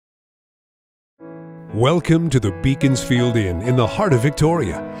Welcome to the Beaconsfield Inn in the heart of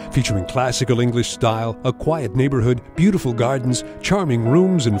Victoria. Featuring classical English style, a quiet neighborhood, beautiful gardens, charming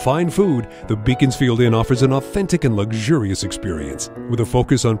rooms and fine food, the Beaconsfield Inn offers an authentic and luxurious experience. With a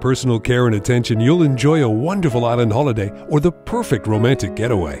focus on personal care and attention, you'll enjoy a wonderful island holiday or the perfect romantic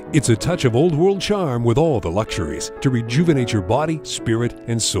getaway. It's a touch of old world charm with all the luxuries to rejuvenate your body, spirit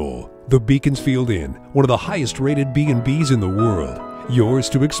and soul. The Beaconsfield Inn, one of the highest rated B&Bs in the world. Yours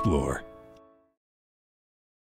to explore.